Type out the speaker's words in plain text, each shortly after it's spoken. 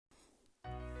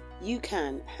You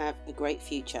can have a great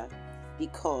future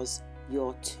because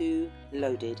you're too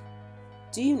loaded.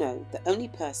 Do you know the only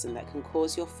person that can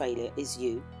cause your failure is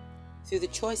you, through the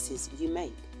choices you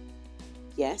make?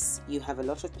 Yes, you have a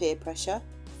lot of peer pressure,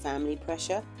 family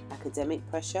pressure, academic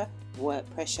pressure, work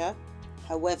pressure.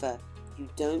 However, you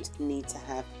don't need to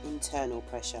have internal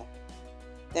pressure.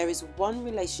 There is one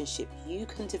relationship you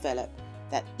can develop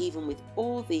that, even with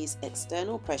all these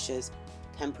external pressures,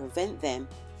 can prevent them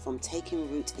from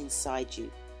taking root inside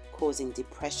you, causing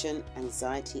depression,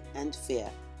 anxiety, and fear.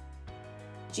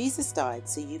 Jesus died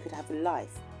so you could have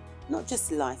life, not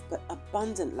just life, but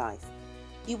abundant life.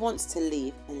 He wants to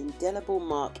leave an indelible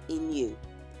mark in you.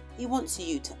 He wants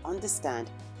you to understand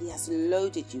He has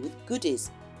loaded you with goodies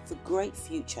for great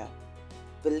future.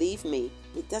 Believe me,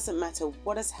 it doesn't matter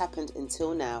what has happened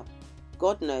until now.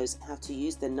 God knows how to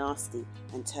use the nasty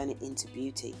and turn it into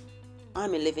beauty.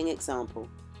 I'm a living example.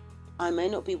 I may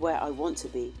not be where I want to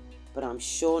be, but I'm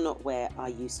sure not where I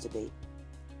used to be.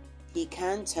 He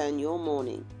can turn your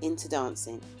mourning into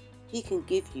dancing. He can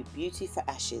give you beauty for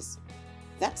ashes.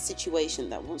 That situation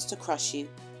that wants to crush you,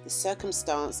 the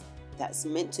circumstance that's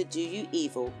meant to do you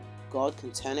evil, God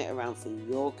can turn it around for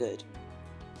your good.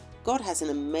 God has an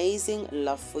amazing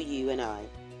love for you and I.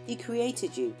 He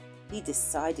created you. He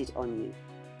decided on you.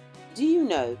 Do you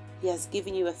know He has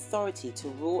given you authority to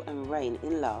rule and reign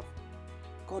in love?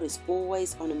 God is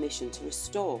always on a mission to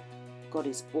restore. God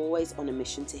is always on a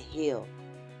mission to heal.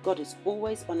 God is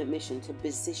always on a mission to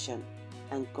position.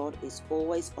 And God is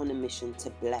always on a mission to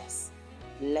bless.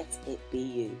 Let it be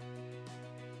you.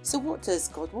 So what does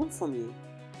God want from you?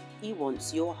 He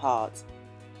wants your heart.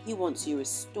 He wants you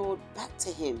restored back to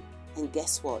Him. And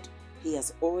guess what? He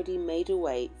has already made a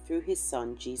way through His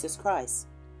Son, Jesus Christ.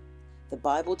 The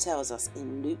Bible tells us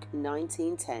in Luke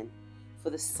 19:10, "For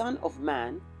the Son of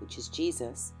Man," which is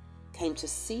Jesus, "came to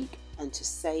seek and to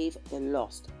save the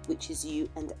lost," which is you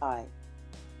and I.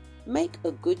 Make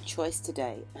a good choice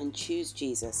today and choose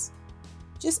Jesus.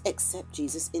 Just accept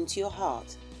Jesus into your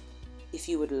heart. If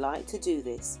you would like to do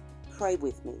this, pray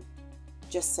with me.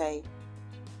 Just say,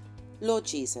 "Lord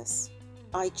Jesus,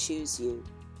 I choose you.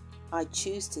 I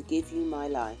choose to give you my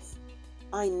life.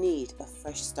 I need a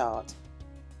fresh start.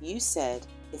 You said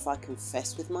if I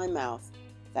confess with my mouth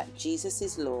that Jesus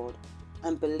is Lord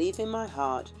and believe in my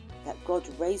heart that God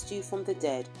raised you from the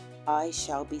dead, I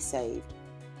shall be saved.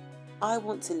 I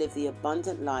want to live the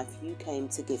abundant life you came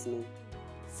to give me.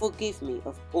 Forgive me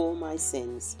of all my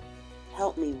sins.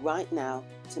 Help me right now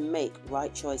to make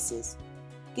right choices.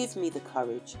 Give me the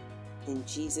courage. In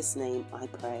Jesus' name I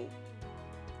pray.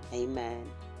 Amen."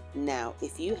 Now,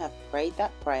 if you have prayed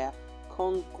that prayer,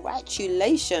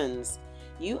 congratulations!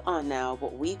 You are now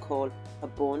what we call a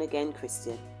born-again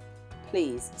Christian.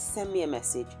 Please send me a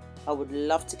message. I would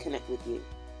love to connect with you.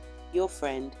 Your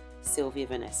friend, Sylvia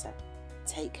Vanessa.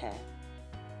 Take care.